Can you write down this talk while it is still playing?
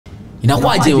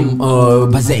Inakuaje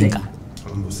Bazenga?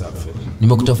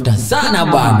 Nimekutafuta sana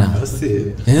bwana.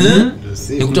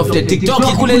 Nikutafuta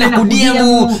TikTok kule na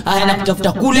kudiemu,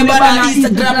 nakutafuta kule bana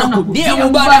Instagram na kudiemu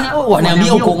bana.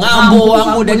 Wanaambia uko ngambo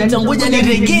wangu, udanita ngoja ni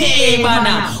reggae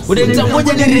bana. Udanita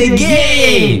ngoja ni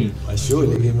reggae.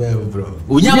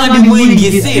 Unyama ni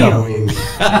mwingi sio?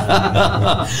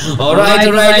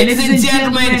 Alright, ladies and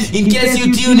gentlemen, in case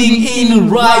you're tuning in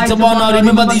right about now,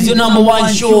 remember this is your number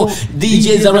one show.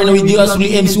 DJs are running with you,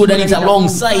 actually MC Udanita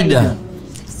alongside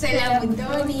Salam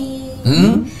Udoni.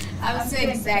 I'm so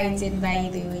excited by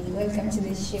the way. Welcome to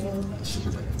the show.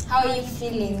 How are you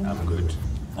feeling? I'm good.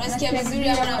 Unasikia vizuri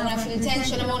ama una feel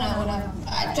tension ama una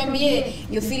tuambie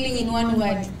you're feeling in one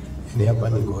word. Ni hapa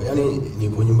niko. Yaani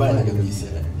niko nyumbani kabisa.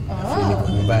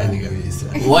 Niko nyumbani kabisa.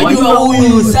 Wajua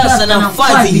huyu sasa na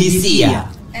Fazi Hisia.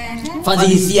 Fazi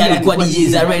Hisia alikuwa DJ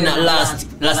Zarena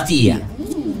last year.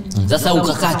 Sasa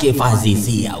ukakake Fazi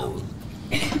Hisia huyu.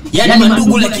 Yaani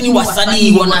mandugu lakini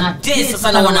wasanii wanatesa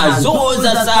sana,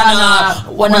 wanazoza sana,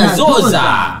 wanazoza.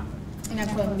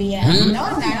 Nakwambia.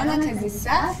 Naona kazi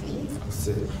safi.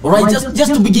 Alright,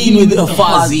 just to begin with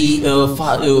Fazi,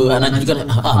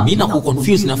 anajulikana mimi naku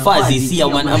confuse na Fazi si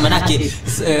manake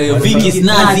Vicky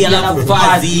Snaz alafu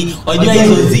Fazi, unajua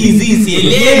hizo zizi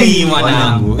sielewi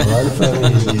mwanangu.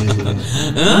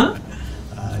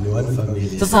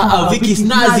 Sasa Vicky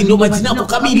Snaz ndio majina yako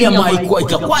kamili ama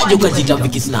ikakwaje ukajiita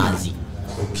Vicky Snaz?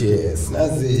 Okay,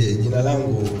 Snaz jina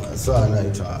langu sawa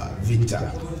naitwa Victor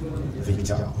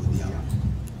Odhiambo.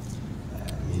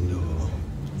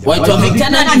 Waitwa Victor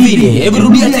nani vile? Hebu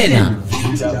rudia tena.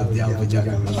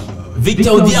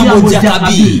 Victor Odhiambo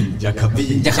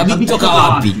Jakabi kutoka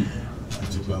wapi?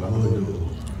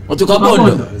 Kutoka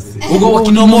Bondo. Uko wa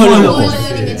Kinomolo huko.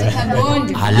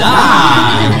 Ala.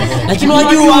 Lakini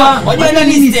wajua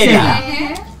nini tena?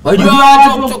 Wajua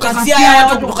watu kutoka Siaya,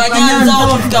 watu kutoka Nyanza,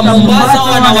 watu kutoka Mombasa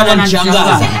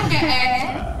wananishangaza.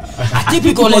 A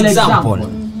typical example.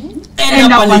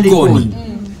 Enda Palikoni.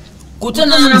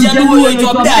 Kutana na mjaluo wetu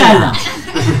Abdalla.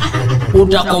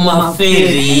 Utakoma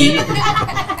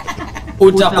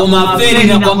feri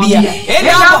nakwambia.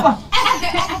 Enda hapa.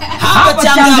 Hapa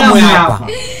Changamwe hapa.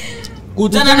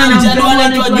 Kutana na mjaluo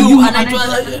anaitwa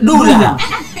Dula.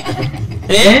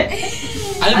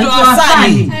 Anaitwa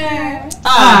Hasani.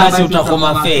 Basi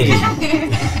utakoma feri.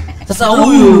 Sasa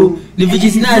huyu ni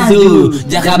Vicky Snaz huyu,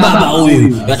 Jakababa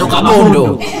huyu, yatoka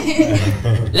Bondo.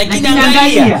 Lakini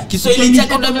angalia Kiswahili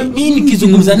chake mimi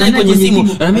nikizungumza naye kwenye simu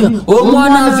ananiambia, "Oh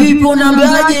mwana vipi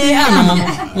unaambiaje?"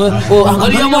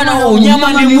 Angalia mwana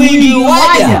unyama ni mwingi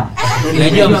waja.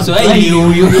 Unajua Mswahili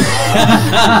huyu.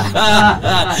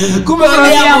 Kumbe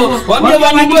wambia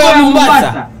Vaniboy wa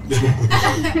Mombasa.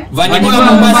 Vaniboy wa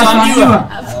Mombasa wamjua.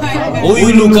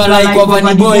 Huyu Lukalai kwa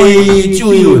Vaniboy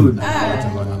chui huyu.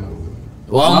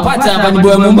 Wampata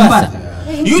Vaniboy wa Mombasa.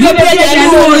 Yule pia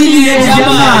jaluo ile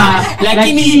jamaa,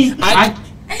 lakini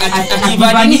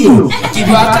akivanio,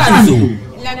 akivaa kanzu.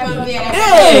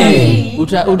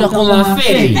 Utakoma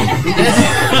feri.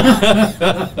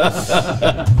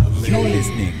 You're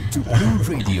listening to Blue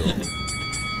Radio,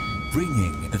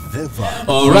 bringing the vibe.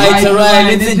 Alright,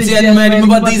 ladies and gentlemen,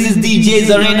 remember this is DJ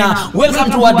Zarena.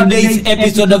 Welcome to our today's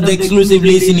episode of the exclusive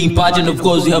listening part, and of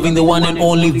course we're having the one and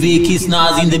only Vicky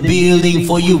Snaz in the building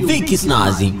for you. Vicky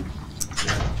Snaz.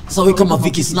 So we kama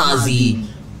Vicky Snaz,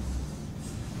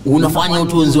 unafanya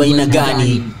utunzi wa aina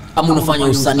gani ama unafanya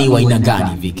usanii wa aina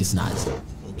gani Vicky Snaz?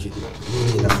 Okay,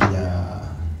 mimi nafanya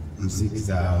muziki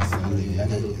za wasanii,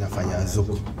 yani nafanya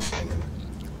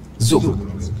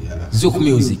Zouk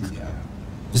music.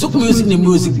 Zouk music ni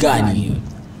music gani hiyo?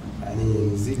 Yani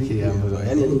muziki ambao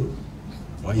yani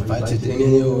waipate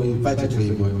tu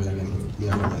hivyo yani ni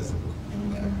ambazo.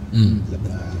 Labda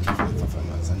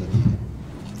tafanya zaidi.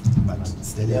 But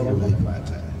style yangu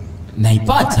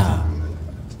naipata.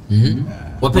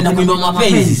 Wapenda kuimba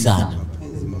mapenzi sana.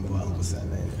 Mambo yangu sana.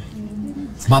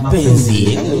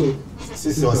 Mapenzi.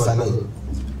 Sisi wasanii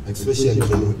especially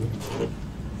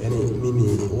yani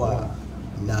mimi huwa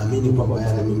naamini kwamba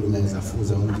yani mimi naweza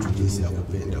funza mtu jinsi ya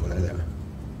kupenda, unaelewa,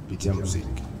 kupitia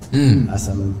muziki.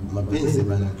 Hasa mapenzi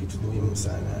bana kitu muhimu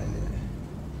sana yani.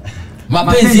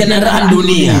 Mapenzi yana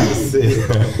dunia.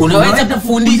 Unaweza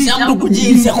kufundisha mtu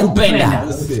jinsi ya kupenda.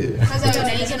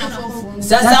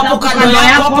 Sasa hapo kando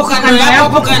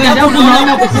yako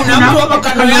unaona kuna mtu hapo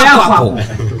kando yako hapo.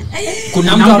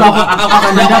 Kuna mtu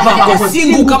hapo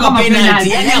singu kama penalty,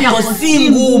 yani ako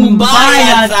singu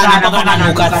mbaya sana mpaka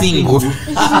ananuka singu.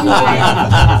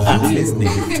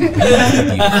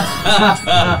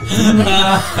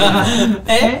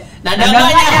 Na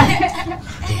danganya.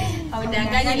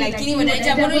 kudanganya lakini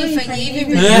wanaita mbona ulifanya hivi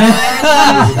mbele.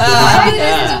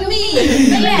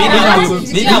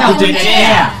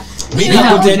 Mimi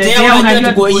nakutetea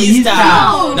unajua tuko Easter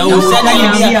na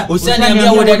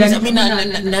usaniambia wadadisa mimi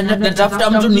natafuta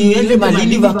mtu niende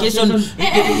Malindi vacation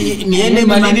niende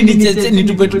Malindi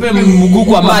nitupe mguu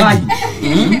kwa maji.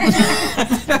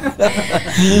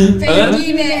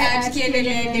 Pengine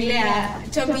tukiendelea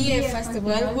tuambie first of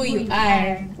all who you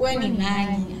are, wewe ni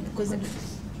nani? Because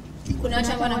kuna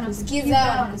watu ambao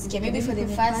wanakusikia maybe for the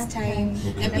first time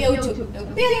na pia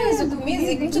hizo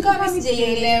music mtu kama mimi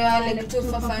sijaelewa like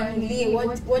tufafanulie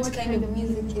what kind of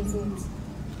music is it?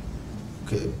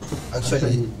 Okay,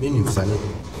 actually mimi ni msanii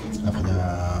nafanya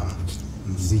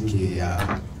muziki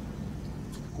ya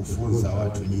kufunza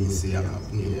watu jinsi ya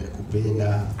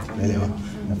kupenda, unaelewa,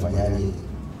 nafanya ni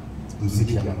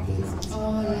muziki ya mapenzi.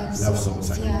 Love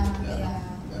songs.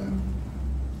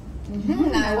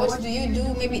 Now what do you do?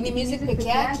 Maybe the music peke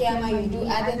yake ama you do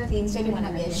other things, wewe ni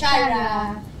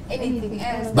mwanabiashara, anything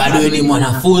else? Bado ni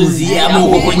mwanafunzi ama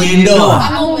uko kwenye ndoa?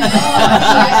 Ama umeoa?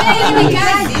 Ni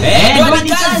kazi. Ni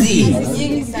kazi.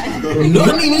 Ndio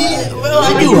wewe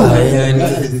unajua.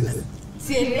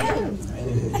 Sielewi.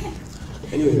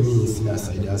 Anyway, mimi sina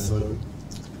side hustle.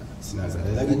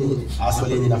 Lakini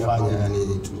hustle yenyewe nafanya yani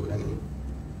tu yani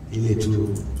ile tu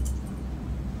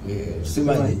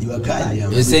tuseme jua kali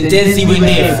ya sentence iwe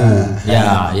ndefu.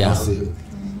 Yeah.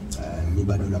 Mimi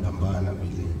bado napambana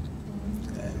vile.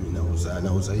 Mimi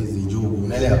nauza hizi njugu,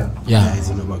 unaelewa?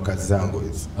 Hizo ndo makazi zangu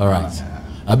hizo. All right.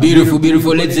 A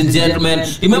beautiful ladies and gentlemen.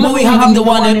 Remember we're having the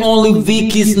one and only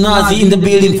Vicky Snaz in the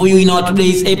building for you in our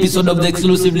today's episode of the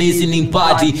exclusive listening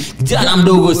party. Kijana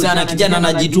mdogo sana, kijana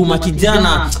anajituma,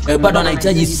 kijana bado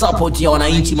anahitaji support ya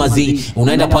wananchi mazi.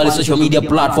 Unaenda pale social media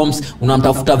platforms,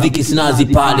 unamtafuta Vicky Snaz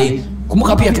pale.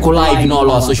 Kumbuka pia tuko live in all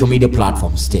our social media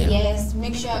platforms still. Yes,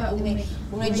 make sure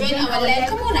join our live.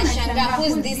 Kama unashangaa who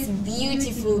is this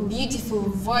beautiful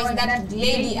voice, that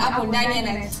lady hapo ndani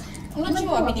ana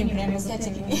unajua mimi ni brand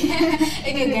certainly.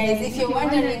 Okay guys, if you're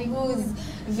wondering who's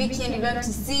Vicky and you want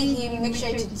to see him, make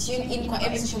sure to tune in kwa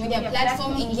every social media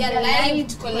platform. Ingia live,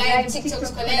 tuko live TikTok,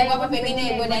 tuko live hapo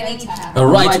pengine Bodanita.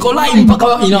 Alright, tuko live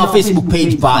mpaka in our Facebook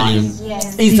page pale.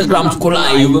 Yes. Instagram tuko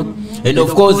live. And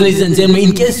of course, ladies and gentlemen,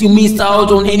 in case you missed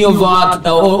out on any of our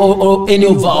or any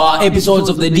of our episodes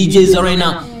of the DJ's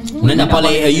Arena, unaenda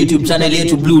pale YouTube channel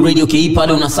yetu Blue Radio KE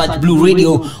pale una search Blue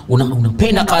Radio,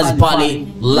 unapenda kazi pale,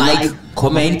 like,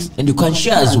 comment, and you can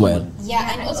share as well.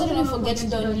 Yeah, and also do not forget to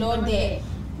download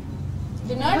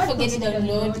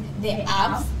the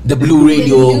app, the Blue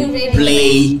Radio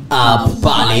Play app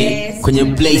pale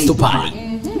kwenye Play Store pale.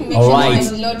 All right.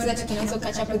 So that you can also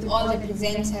catch up with all the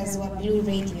presenters wa Blue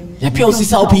Radio. Na pia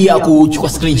usisahau pia kuchukua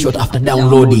screenshot after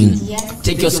downloading. Yes.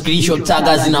 Take your screenshot, tag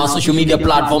us in our social media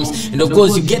platforms, and of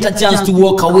course you get a chance to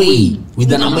walk away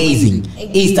with an amazing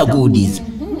Easter goodies.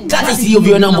 Courtesy of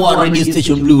your number one radio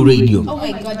station, Blue Radio. Oh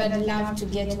my God, I'd love to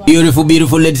get one.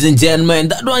 Beautiful ladies and gentlemen.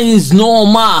 That one is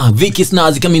Norma. Vicky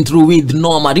Snaz coming through with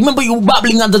Norma. Remember you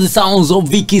bubbling under the sounds of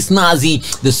Vicky Snaz,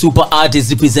 the super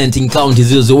artist representing County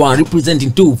 001,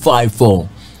 representing 254.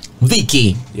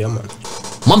 Vicky. Yeah man.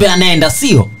 Mambo yanaenda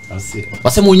sio? Asio.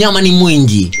 Wasema unyama ni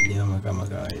mwingi. Nyama kama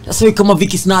kawaida. Sasa wewe kama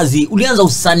Vicky Snaz, ulianza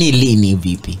usanii lini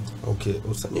vipi? Okay,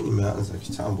 usanii nimeanza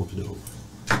kitambo kidogo.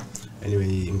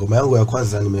 Anyway, ngoma yangu ya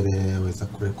kwanza nimeweza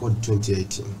kurecord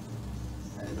 2018.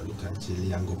 Ndio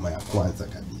nikaachilia ngoma ya kwanza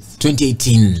kabisa.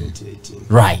 2018.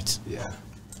 Right. Yeah.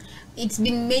 It's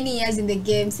been many years in the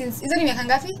game since. Hizo ni miaka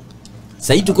ngapi?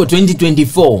 Sasa tuko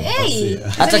 2024. Hey.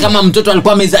 Hata kama mtoto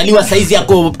alikuwa amezaliwa saizi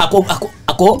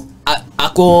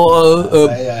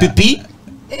pipi.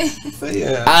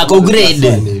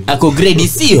 Ako grade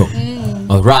sio?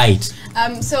 All right.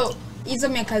 So hizo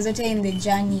miaka zote in the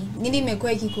journey, nini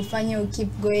imekuwa ikikufanya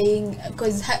keep going?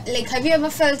 Because like have you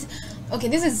ever felt okay,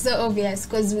 this is so obvious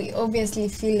because we obviously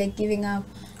feel like giving up,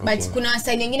 but kuna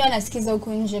wasanii wengine wanasikiza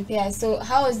huko nje pia. So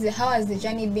how has the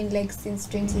journey been like since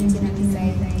 2018 and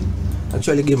decided?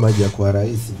 Actually game haja kwa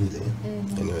rahisi vile.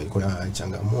 Anyway, kuna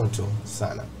changamoto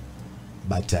sana.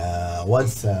 But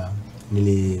once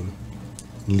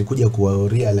nilikuja ku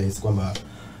realize kwamba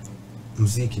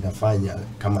muziki nafanya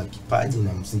kama kipaji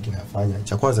na muziki nafanya.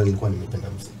 Cha kwanza nilikuwa nimependa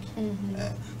muziki.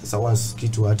 Sasa once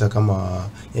kitu hata kama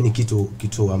yani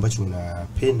kitu ambacho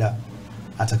unapenda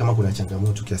hata kama kuna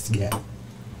changamoto kiasi gani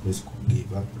huwezi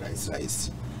give up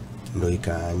rahisi. Ndio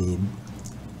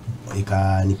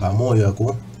ikanipa moyo ya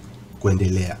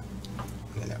kuendelea.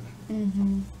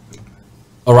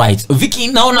 All right. Vicky,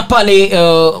 naona pale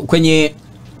kwenye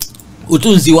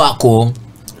utunzi wako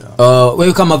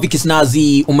wewe kama Vicky Snaz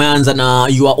umeanza na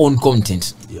your own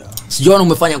content. sijaona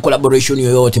umefanya collaboration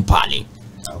yoyote pale.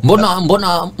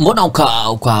 Mbona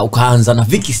ukaanza na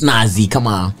Vicky Snaz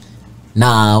kama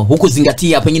na huku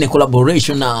zingatia pengine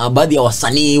collaboration na baadhi ya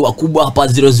wasanii wakubwa hapa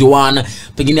 001,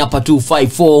 pengine hapa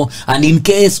 254, and in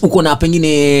case uko na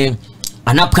pengine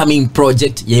an upcoming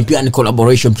project yenye pia ni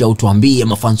collaboration, pia utuambie.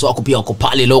 Mafans wako pia wako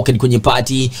pale local kwenye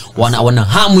party, wana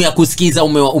hamu ya kusikiza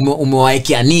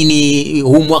umewaekea nini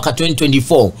huu mwaka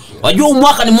 2024. Wajua huu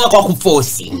mwaka ni mwaka wa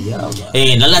kuforce.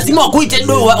 Na lazima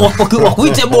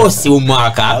wakuite boss huu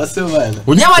mwaka.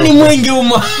 Unyama ni mwingi huu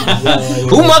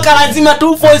mwaka lazima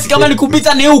tu force, kama ni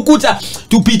kupita ni ukuta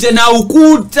tupite na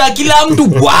ukuta, kila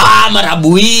mtu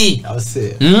marabu hii.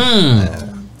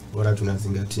 Bora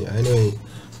tunazingatia. Anyway,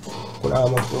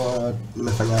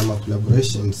 nimefanya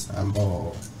collaborations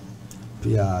ambao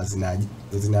pia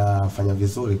zinafanya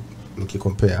vizuri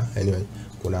nikicompare. Anyway,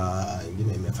 kuna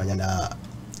nyingine nimefanya na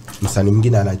msanii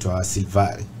mwingine anaitwa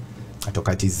Silvari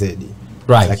kutoka TZ,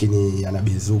 lakini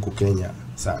anabizu huko Kenya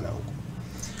sana huko.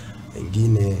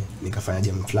 Wengine nikafanya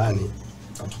jamu fulani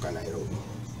kutoka Nairobi.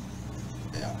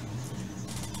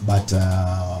 But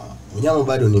unyama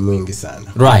bado ni mwingi sana.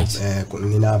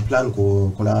 Nina plan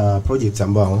kuna projects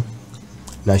ambao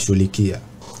nashughulikia.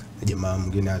 Jamaa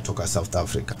mwingine kutoka South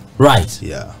Africa.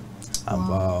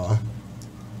 Ambao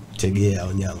tegea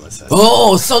unyama sasa.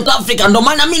 South Africa, ndo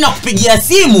maana mimi nakupigia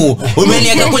simu.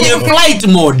 Umeniweka kwenye flight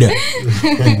mode.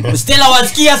 Stella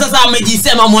wasikia sasa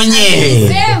amejisema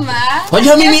mwenyewe.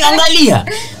 Wajua mimi angalia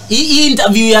hii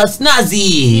interview ya Snaz.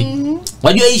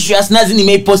 Wajua issue ya Snaz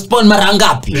nimepostpone mara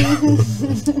ngapi?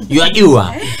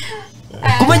 Yajua.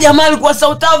 Kumbe jamaa alikuwa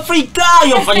South Africa,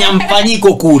 yofanya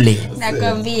mfanyiko kule.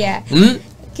 Nakwambia.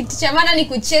 Kitu cha maana ni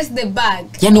kuchase the bag.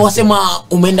 Yani wasema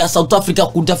umeenda South Africa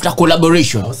kutafuta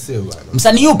collaboration.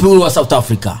 Msanii yupi huyo wa South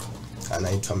Africa?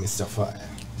 Anaitwa Mr. Fire.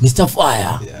 Mr. Fire.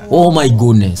 Oh my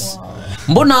goodness.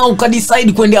 Mbona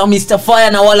ukadecide kwenda Mr. Fire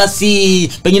na wala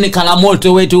si pengine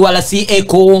Kalamoto wetu wala si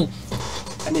Echo?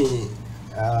 Yani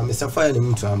Mr. Fire ni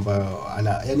mtu ambaye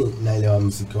yani naelewa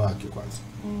muziki wake kwanza.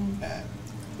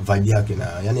 Vibe yake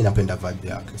yani napenda vibe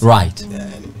yake. Yani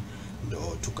ndo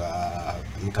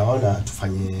nikaona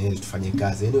tufanye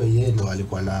kazi. Anyway, yeye ndo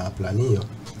alikuwa na plan hiyo.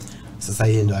 Sasa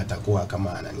yeye ndo atakuwa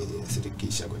kama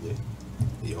ananishirikisha kwenye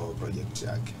hiyo project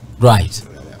yake.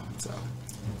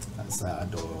 Sasa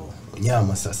ndo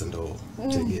nyama sasa ndo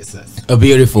tegea sasa.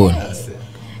 Beautiful.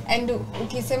 And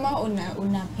ukisema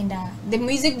unapenda the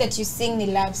music that you sing ni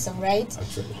love song, right?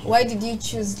 Absolutely. Why did you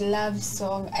choose love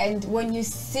song? And when you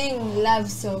sing love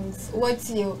songs,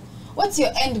 what's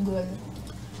your end goal?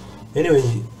 Anyway,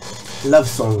 love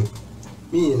song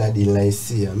mimi na deal na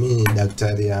hisia, mimi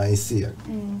daktari ya hisia.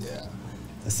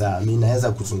 Sasa mimi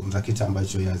naweza kuzungumza kitu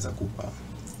ambacho yaweza kupa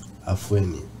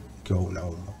afueni ikiwa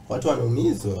unauma. Watu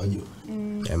wanaumizwa wajua.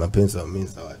 Mapenzi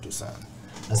yanaumiza watu sana.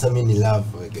 Sasa mimi ni love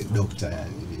doctor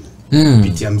yani vile.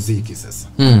 Kupitia muziki sasa.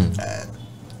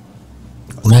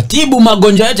 Unatibu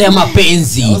magonjwa yote ya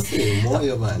mapenzi.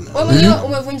 Moyo bana. Wewe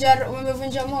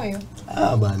umevunja moyo?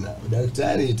 Bana,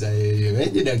 daktari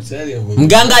itayeje daktari ya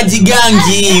mganga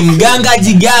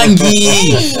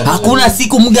jigangi. Hakuna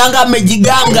siku mganga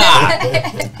amejiganga.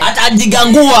 Hata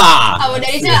ajigangua.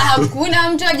 Awadalita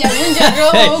hakuna mtu hajavunja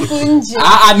roho huku nje.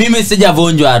 Mimi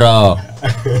sijavunjwa roho.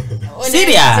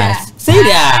 Serious.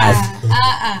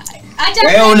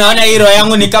 Wewe unaona hilo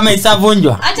yangu ni kama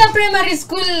isavunjwa. Hata primary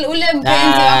school ule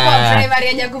mpenzi wako primary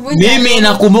hajakuvunja. Mimi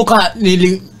nakumbuka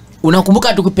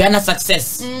unakumbuka tukipeana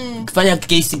success. Kufanya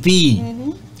KCP.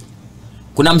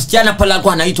 Kuna msichana pale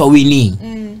alikuwa anaitwa Winnie.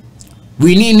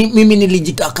 Winnie mimi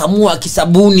nilijikakamua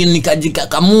kisabuni,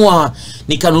 nikajikakamua,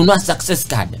 nikanunua success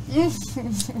card.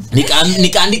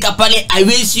 Nikaandika pale I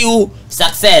wish you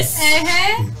success.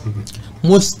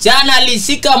 Msichana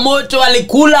alishika moto,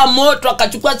 alikula moto,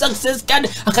 akachukua success card,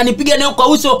 akanipiga nayo kwa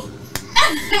uso.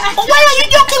 Why are you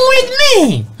joking with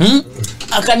me?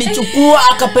 Akanichukua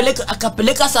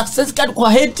akapeleka success card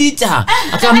kwa head teacher.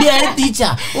 Akaambia head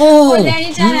teacher,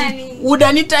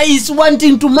 Udanita is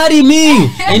wanting to marry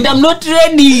me and I'm not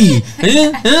ready.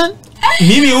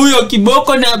 Mimi huyo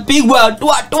kiboko napigwa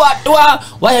tua.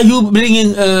 Why are you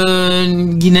bringing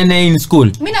Ginene in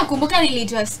school? Mimi nakumbuka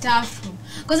niliitwa staff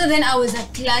because then I was a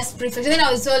class prefect. Then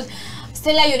I was told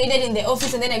Stella you needed in the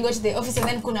office, and then I go to the office and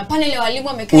then kuna panel ya walimu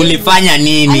wamekaa. Ulifanya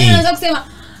nini? Anaanza kusema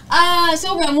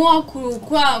so umeamua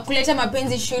kuleta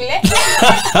mapenzi shule.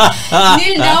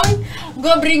 Kneel down,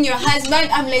 go bring your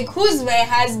husband. I'm like, who's my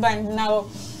husband now?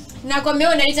 Nakwambia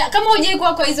unaleta kama hujai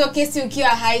kwa hizo kesi ukiwa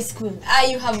high school.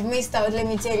 You have missed out, let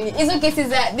me tell you. Hizo kesi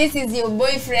za this is your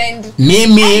boyfriend.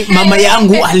 Mimi mama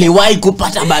yangu aliwahi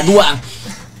kupata barua.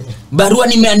 barua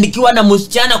nimeandikiwa na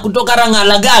msichana kutoka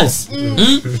Rangala Girls.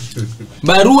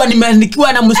 Barua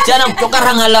nimeandikiwa na msichana kutoka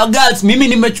Rangala Girls. Mimi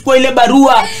nimechukua ile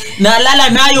barua na lala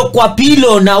nayo kwa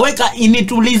pilo, naweka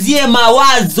initulizie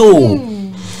mawazo.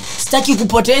 Sitaki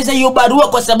kupoteza hiyo barua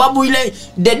kwa sababu ile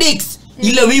Dedix,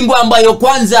 ile wimbo ambayo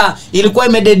kwanza ilikuwa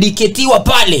imededicatiwa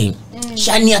pale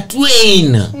Shania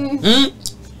Twain.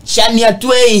 Shania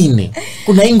Twain.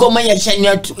 Kuna ngoma ya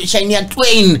Shania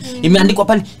Twain imeandikwa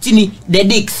pale chini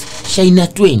Dedix Shania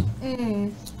Twain.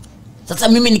 Sasa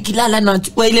mimi nikilala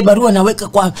nachukua ile barua naweka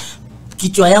kwa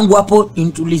kichwa yangu hapo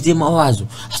intulize mawazo.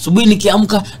 Asubuhi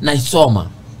nikiamka naisoma.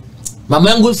 Mama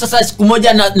yangu sasa siku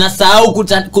moja nasahau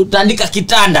kutandika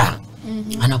kitanda.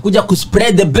 Anakuja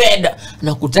kuspread the bed,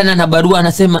 nakutana na barua,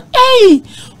 anasema, "Hey,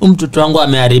 mtoto wangu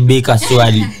ameharibika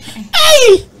swali."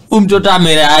 "Hey, mtoto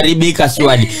ameharibika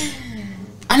swali."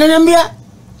 Ananiambia,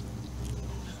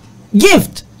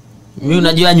 "Gift." Mimi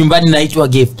unajua nyumbani naitwa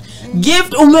Gift.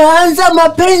 "Gift, umeanza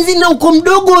mapenzi na uko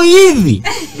mdogo hivi.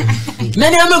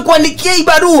 Nani amekuandikia hii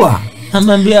barua?"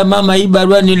 Amwambia, "Mama, hii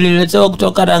barua nililetewa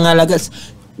kutoka Rangala Girls."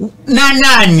 "Na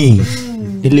nani?"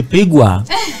 Nilipigwa.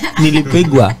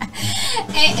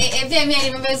 Pia mimi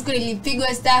remember school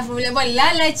nilipigwa staff mlembo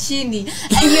lala chini.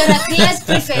 And you're a class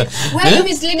prefect. Why are you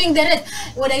misleading the rest?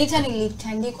 Wanaita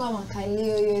nilitandikwa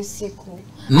makalio hiyo siku.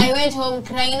 I went home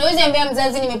crying. Naweza ambia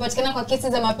mzazi nimepatikana kwa kesi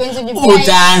za mapenzi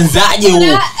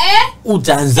vibaya.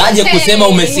 Utaanzaje kusema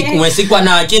umesikwa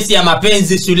na kesi ya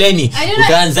mapenzi shuleni?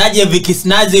 Utaanzaje Vicky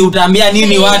Snaz, utaambia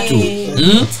nini watu?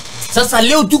 Sasa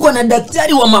leo tuko na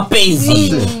daktari wa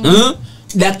mapenzi.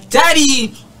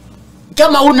 Daktari,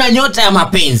 kama una nyota ya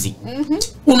mapenzi,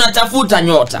 unatafuta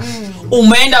nyota,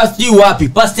 umeenda sijui wapi,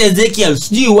 Pastor Ezekiel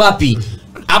sijui wapi,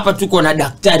 hapa tuko na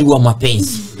daktari wa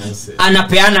mapenzi.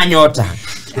 Anapeana nyota.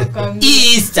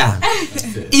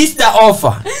 Easter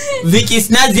offer. Vicky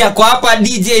Snaz yako hapa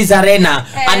DJ's Arena,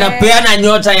 anapeana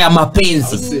nyota ya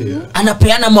mapenzi.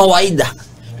 Anapeana mawaidha,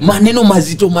 maneno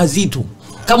mazito.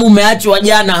 Kama umeachwa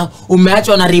jana,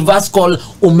 umeachwa na reverse call,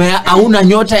 hauna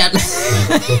nyota ya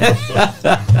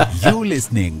You're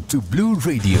listening to Blue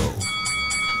Radio,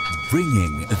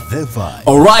 bringing the vibe.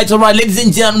 Alright, ladies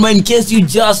and gentlemen, in case you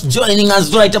just joining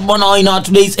us right about now in our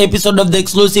today's episode of the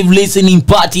exclusive listening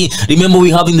party, remember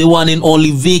we having the one and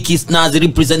only Vicky Snaz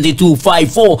representing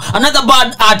 254, another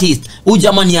bad artist.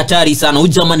 Ujamani hatari sana,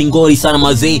 ujamani ngori sana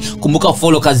mazee. Kumbuka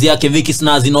follow kazi yake Vicky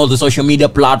Snaz in all the social media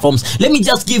platforms. Let me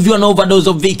just give you an overdose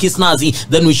of Vicky Snaz,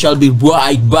 then we shall be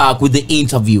right back with the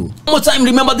interview. One more time,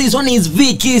 remember this one is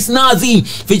Vicky Snaz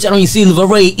featuring Silver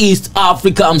Ray East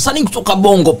Africa, msanii kutoka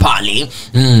Bongo pale.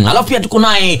 Alafu pia tuko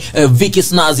naye Vicky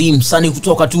Snaz, msanii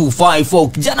kutoka 254.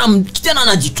 Kijana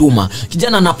anajituma,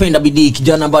 kijana anapenda bidii,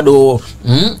 kijana bado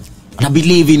ana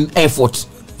believe in effort,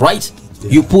 right?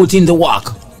 You put in the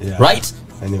work, right?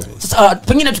 Anyway. Sasa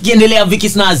pengine tukiendelea Vicky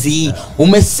Snaz,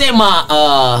 umesema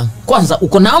kwanza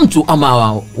uko na mtu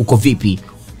ama uko vipi?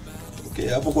 Okay,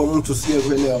 hapo kwa mtu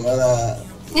sijaelewa maana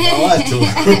watu.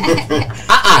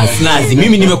 Snaz,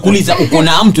 mimi nimekuuliza uko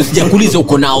na mtu, sijakuuliza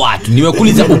uko na watu.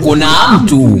 Nimekuuliza uko na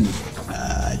mtu.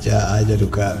 Acha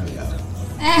tukabe.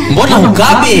 Mbona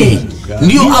ukabe?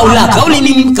 Ndio au la?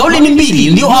 Kauli ni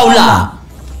mbili, ndio au la?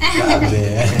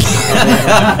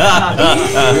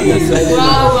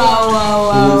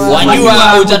 Wow.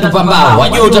 Wajua utatupambaa.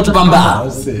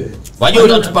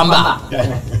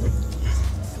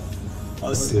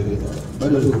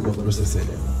 Bado tuko kwa process ile.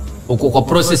 Uko kwa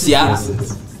process ya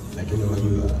Lakini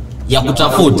wajua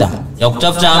ya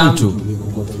kutafuta mtu. Niko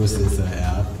kwa process ya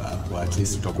hapa, at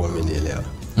least utakuwa umenielewa.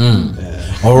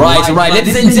 Alright,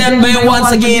 ladies and gentlemen,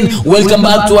 once again, welcome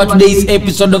back to our today's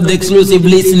episode of the exclusive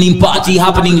listening party,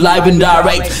 happening live and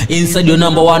direct inside your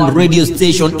number one radio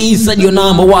station, inside your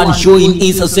number one show in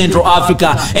East Central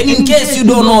Africa. And in case you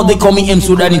don't know, they call me M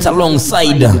Sudan, it's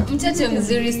alongside Mtoto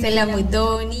mzuri Stella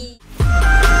Mudoni.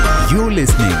 You're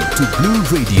listening to Blue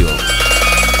Radio,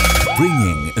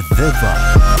 bringing the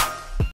vibe.